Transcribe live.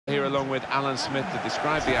Here along with Alan Smith to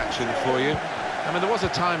describe the action for you. I mean, there was a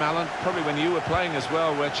time, Alan, probably when you were playing as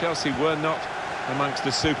well, where Chelsea were not amongst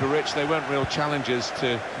the super rich. They weren't real challengers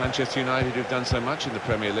to Manchester United, who've done so much in the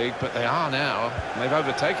Premier League, but they are now. And they've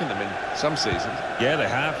overtaken them in some seasons. Yeah, they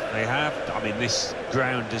have. They have. I mean, this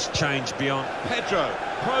ground has changed beyond. Pedro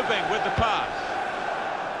probing with the pass.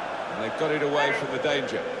 And they've got it away from the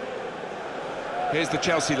danger. Here's the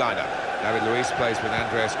Chelsea lineup. David Luiz plays with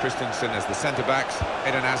Andreas Christensen as the centre-backs.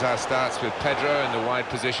 Eden Hazard starts with Pedro in the wide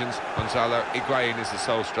positions. Gonzalo Higuain is the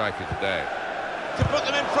sole striker today. To put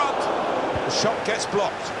them in front. The shot gets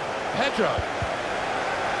blocked. Pedro.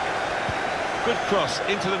 Good cross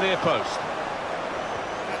into the near post.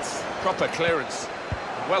 That's proper clearance.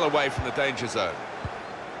 Well away from the danger zone.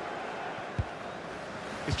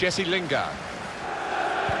 It's Jesse Lingard.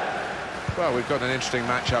 Well, we've got an interesting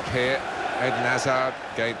match-up here. Eden Hazard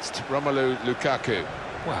against Romelu Lukaku.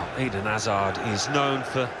 Well, Eden Hazard is known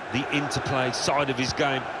for the interplay side of his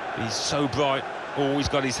game. He's so bright, always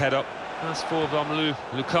got his head up. As for Romelu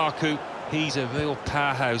Lukaku, he's a real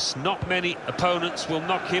powerhouse. Not many opponents will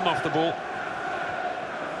knock him off the ball.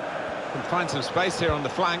 Can find some space here on the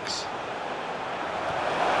flanks.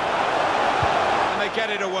 And they get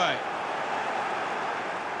it away.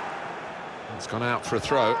 It's gone out for a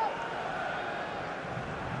throw.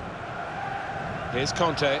 Here's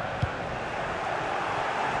Conte.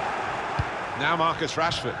 Now Marcus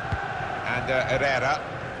Rashford. And Herrera.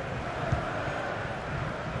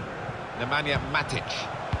 Nemanja Matic.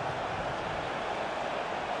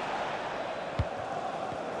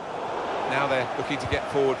 Now they're looking to get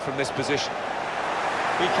forward from this position.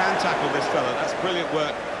 He can tackle this fella. That's brilliant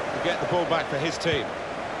work to get the ball back for his team.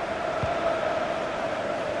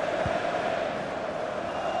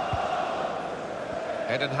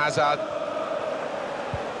 Eden Hazard.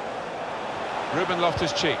 Ruben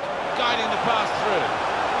Loftus-Cheek guiding the pass through.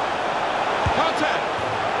 Conte!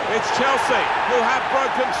 It's Chelsea who have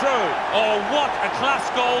broken through. Oh, what a class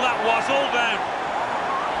goal that was, all down.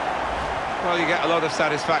 Well, you get a lot of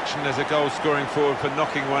satisfaction as a goal-scoring forward for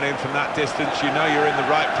knocking one in from that distance. You know you're in the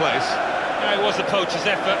right place. Yeah, it was a poacher's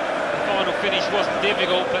effort. The final finish wasn't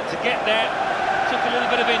difficult, but to get there took a little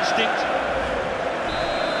bit of instinct.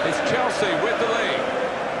 It's Chelsea with the lead.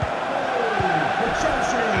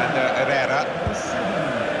 And Herrera.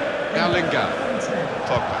 Now Lingard.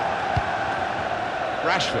 Pogba.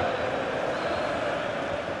 Rashford.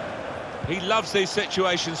 He loves these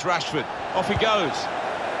situations, Rashford. Off he goes.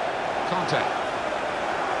 Conte.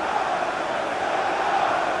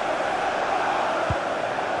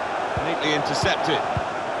 Neatly intercepted.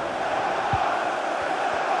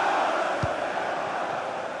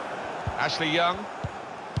 Ashley Young.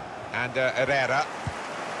 And Herrera.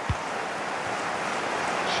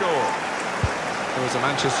 There was a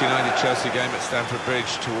Manchester United-Chelsea game at Stamford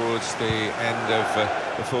Bridge towards the end of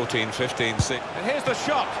the 14-15 season. And here's the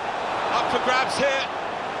shot. Up for grabs here.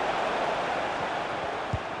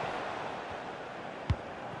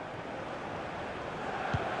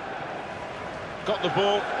 Got the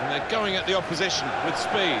ball, and they're going at the opposition with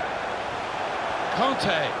speed.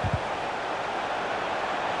 Conte.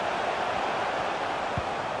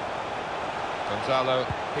 Gonzalo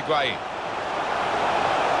Higuain.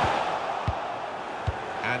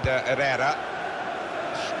 And Herrera.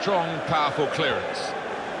 Strong, powerful clearance.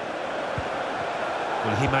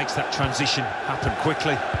 Well, he makes that transition happen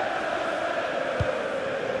quickly.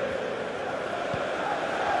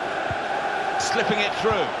 Slipping it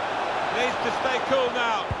through. Needs to stay cool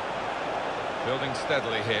now. Building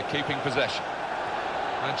steadily here, keeping possession.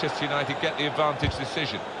 Manchester United get the advantage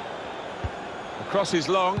decision. The cross is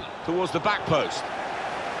long towards the back post.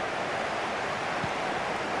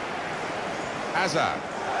 Hazard.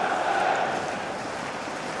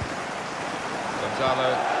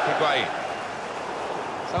 Gonzalo Higuain.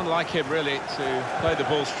 It's unlike him, really, to play the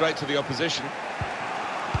ball straight to the opposition.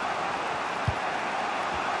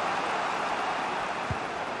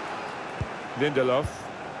 Lindelof.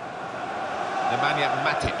 Nemanja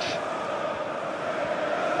Matic.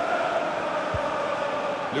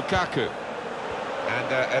 Lukaku.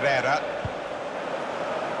 And Herrera.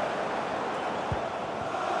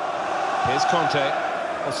 Here's Conte.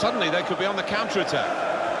 Well, suddenly they could be on the counter-attack.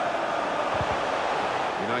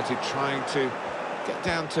 United trying to get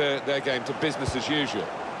down to their game, to business as usual.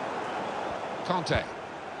 Conte.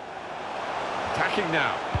 Attacking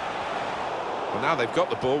now. Well, now they've got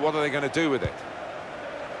the ball, what are they going to do with it?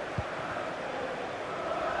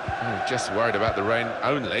 Just worried about the rain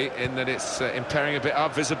only, in that it's impairing a bit our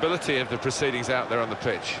visibility of the proceedings out there on the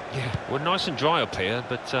pitch. Yeah, we're nice and dry up here,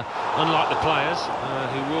 but unlike the players,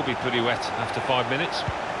 who will be pretty wet after 5 minutes.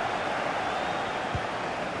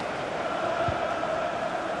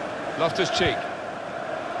 Loftus-Cheek.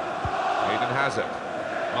 Eden Hazard.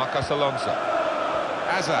 Marcos Alonso.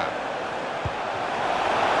 Hazard.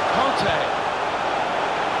 Conte.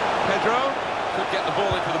 Pedro could get the ball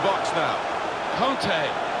into the box now. Conte.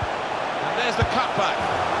 And there's the cutback.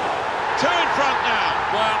 Two in front now.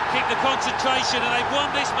 Well, keep the concentration, and they've won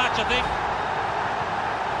this match, I think.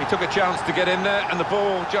 He took a chance to get in there, and the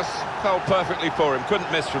ball just fell perfectly for him.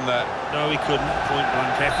 Couldn't miss from there. No, he couldn't.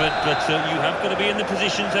 Point-blank effort, but you have got to be in the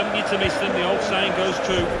positions, haven't you, to miss them? The old saying goes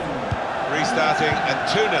true. Restarting at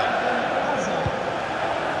 2-0.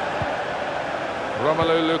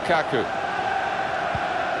 Romelu Lukaku.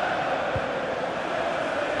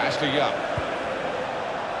 Ashley Young.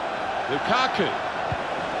 Lukaku.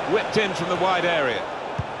 Whipped in from the wide area.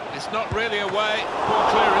 It's not really away. Poor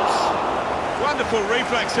clearance. Wonderful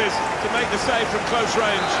reflexes to make the save from close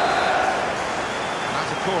range.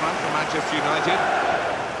 That's a corner for Manchester United.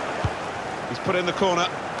 He's put in the corner.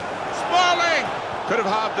 Smalling! Could have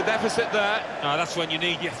halved the deficit there. No, that's when you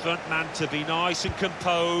need your front man to be nice and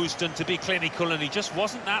composed and to be clinical, and he just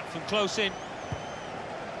wasn't that from close in.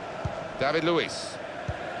 David Luiz.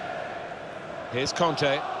 Here's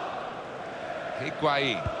Conte.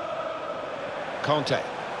 Higuain. Conte.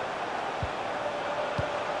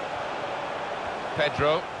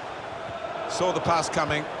 Pedro saw the pass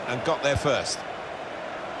coming and got there first.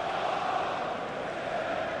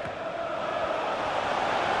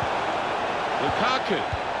 Lukaku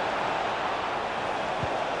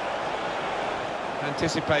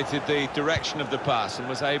anticipated the direction of the pass and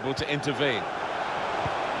was able to intervene.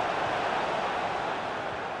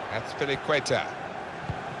 That's Azpilicueta.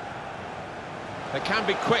 They can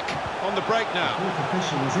be quick on the break now. Fourth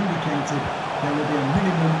official has indicated there will be a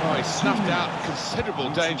minimum. Oh, he snuffed out considerable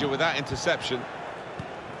danger with that interception.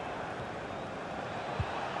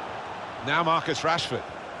 Now Marcus Rashford.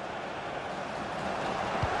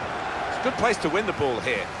 It's a good place to win the ball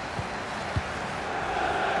here.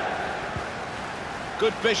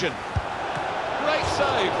 Good vision. Great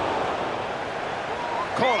save.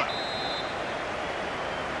 Corner.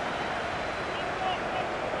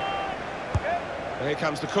 Here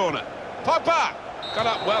comes the corner. Pogba! Got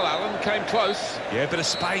up well, Alan, came close. Yeah, a bit of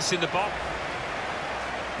space in the box.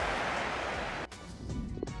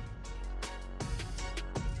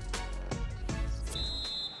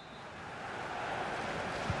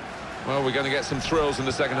 Well, we're going to get some thrills in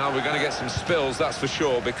the second half. We're going to get some spills, that's for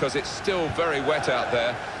sure, because it's still very wet out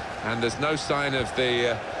there, and there's no sign of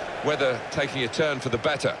the weather taking a turn for the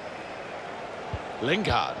better.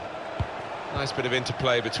 Lingard. Nice bit of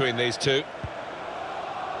interplay between these two.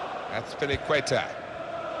 That's Azpilicueta.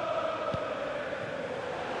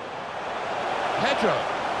 Pedro.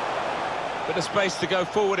 Bit of space to go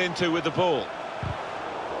forward into with the ball.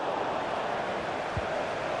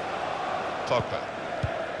 Pogba.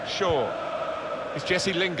 Shaw. It's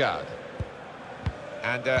Jesse Lingard.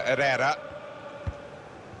 And Herrera.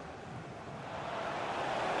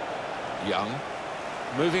 Young.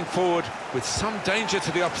 Moving forward with some danger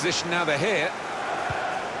to the opposition now they're here.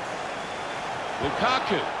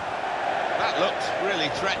 Lukaku. That looked really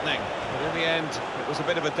threatening, but in the end it was a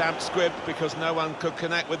bit of a damp squib because no one could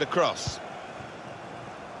connect with the cross.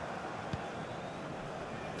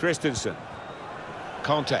 Christensen.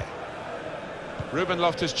 Conte. Ruben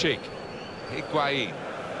Loftus-Cheek. Higuain.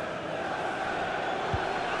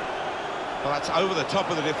 Well, that's over the top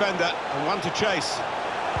of the defender and one to chase.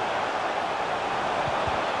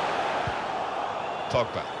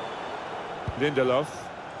 Pogba. Lindelof.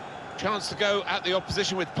 Chance to go at the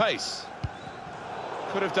opposition with pace.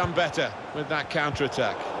 Could have done better with that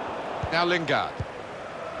counter-attack. Now Lingard.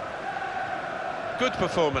 Good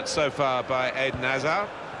performance so far by Eden Hazard.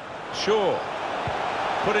 Shaw.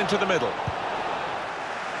 Put into the middle.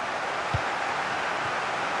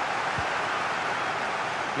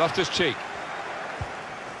 Loftus-Cheek.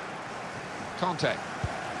 Conte.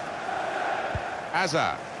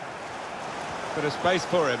 Hazard. Bit of space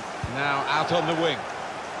for him. Now out on the wing.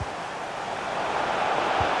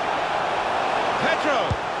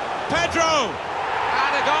 Pedro!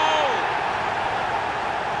 And a goal!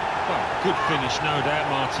 Well, good finish, no doubt,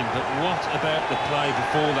 Martin, but what about the play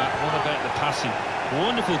before that? What about the passing?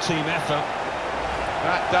 Wonderful team effort.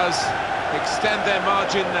 That does extend their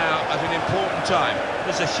margin now at an important time.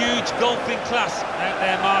 There's a huge golfing class out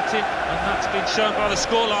there, Martin, and that's been shown by the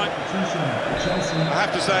scoreline. I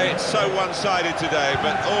have to say, it's so one-sided today,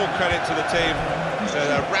 but all credit to the team.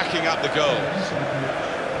 They're racking up the goals.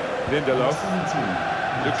 Lindelof.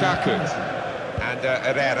 Lukaku. And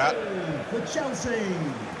Herrera. For Chelsea,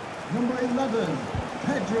 number 11,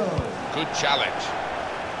 Pedro. Good challenge.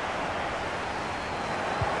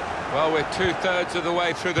 Well, we're two-thirds of the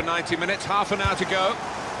way through the 90 minutes, half an hour to go.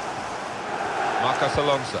 Marcos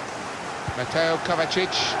Alonso. Mateo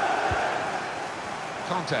Kovacic.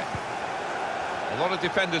 Conte. A lot of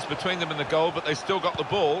defenders between them and the goal, but they still got the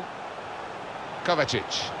ball.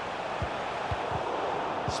 Kovacic.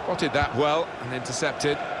 Spotted that well and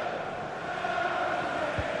intercepted.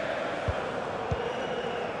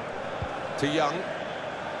 To Young.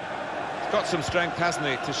 He's got some strength, hasn't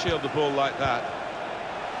he, to shield the ball like that.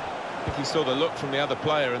 I think he saw the look from the other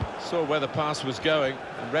player and saw where the pass was going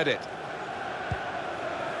and read it.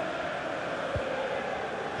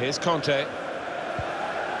 Here's Conte.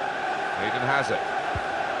 Eden Hazard.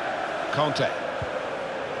 Conte.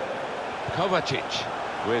 Kovacic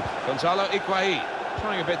with Gonzalo Higuaín.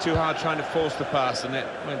 Trying a bit too hard, trying to force the pass, and it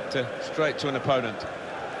went straight to an opponent.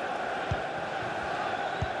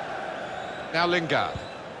 Now Lingard.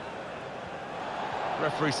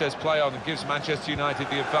 Referee says play on and gives Manchester United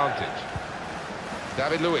the advantage.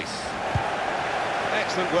 David Luiz.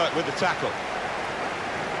 Excellent work with the tackle.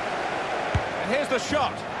 And here's the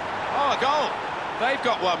shot. Oh, a goal. They've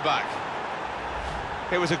got one back.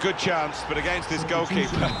 It was a good chance, but against this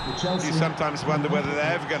goalkeeper, you sometimes wonder whether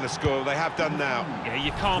they're ever going to score. They have done now. Yeah,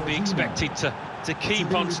 you can't be expected to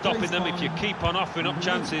keep on stopping them if you keep on offering up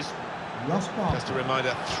chances. Just a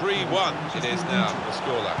reminder, 3-1 it is now, the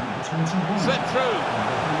scoreline. Slip through.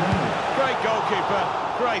 Great goalkeeper,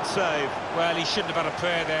 great save. Well, he shouldn't have had a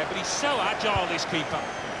prayer there, but he's so agile, this keeper.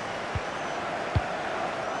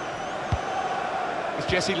 It's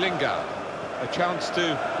Jesse Lingard. A chance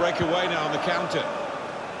to break away now on the counter.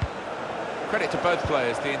 Credit to both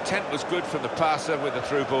players. The intent was good from the passer with the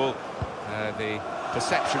through ball. The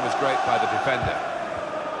perception was great by the defender.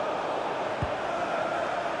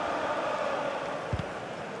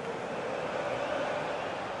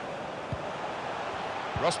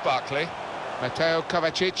 Ross Barkley. Mateo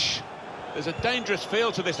Kovacic. There's a dangerous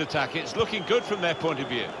feel to this attack. It's looking good from their point of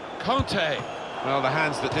view. Conte. Well, the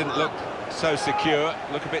hands that didn't look so secure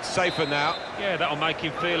look a bit safer now. Yeah, that'll make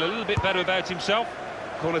him feel a little bit better about himself.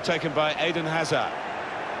 Corner taken by Eden Hazard.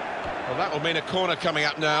 Well, that will mean a corner coming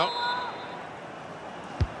up now.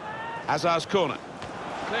 Hazard's corner.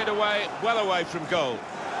 Cleared away, well away from goal.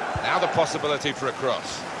 Now the possibility for a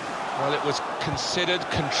cross. Well, it was considered,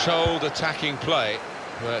 controlled, attacking play,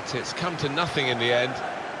 but it's come to nothing in the end.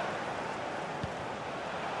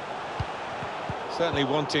 Certainly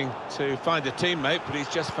wanting to find a teammate, but he's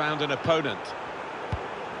just found an opponent.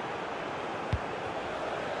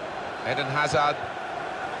 Eden Hazard.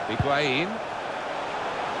 Higuaín.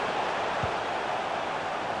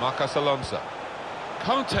 Marcos Alonso.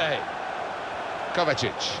 Conte.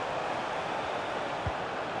 Kovacic.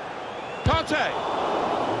 Conte.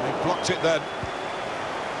 He blocked it then.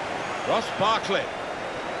 Ross Barkley.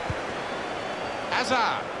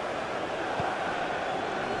 Hazard.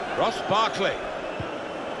 Ross Barkley.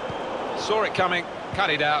 Saw it coming, cut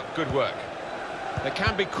it out, good work. They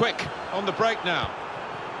can be quick on the break now.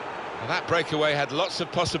 Well, that breakaway had lots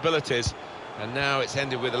of possibilities, and now it's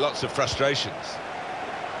ended with lots of frustrations.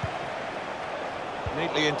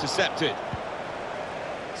 Neatly intercepted.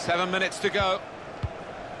 7 minutes to go.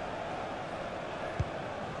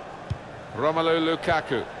 Romelu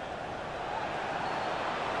Lukaku.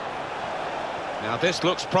 Now this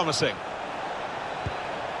looks promising.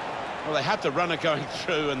 Well, they had the runner going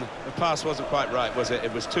through, and the pass wasn't quite right, was it?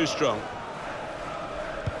 It was too strong.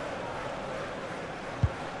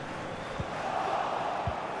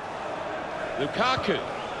 Lukaku,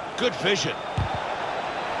 good vision.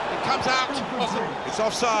 It comes out. It's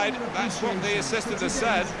offside. That's what the assistant has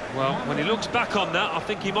said. Well, when he looks back on that, I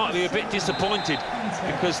think he might be a bit disappointed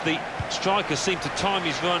because the striker seemed to time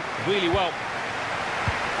his run really well.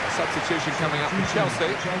 A substitution coming up from Chelsea.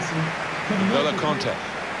 N'Golo Conte.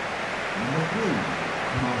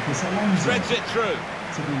 Threads it through.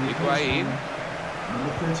 Higuaín.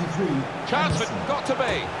 Chance for got to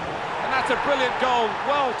be. And that's a brilliant goal.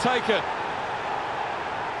 Well taken.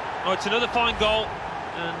 Oh, it's another fine goal,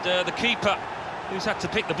 and the keeper, who's had to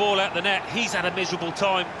pick the ball out the net, he's had a miserable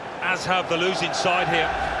time, as have the losing side here.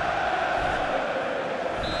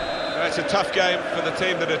 Well, it's a tough game for the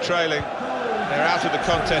team that are trailing. They're out of the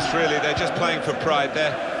contest, really. They're just playing for pride.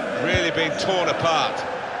 They're really being torn apart.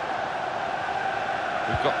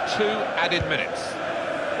 We've got 2 added minutes.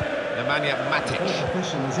 Nemanja Matic.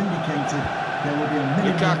 Official has indicated there will be a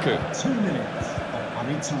minimum Lukaku. of 2 minutes of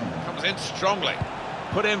added time. Comes in strongly.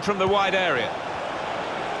 Put in from the wide area.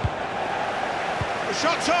 The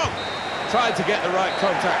shot's on! Tried to get the right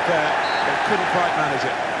contact there, but couldn't quite manage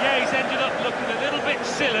it. Yeah, he's ended up looking a little bit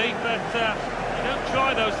silly, but you don't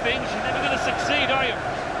try those things, you're never going to succeed, are you?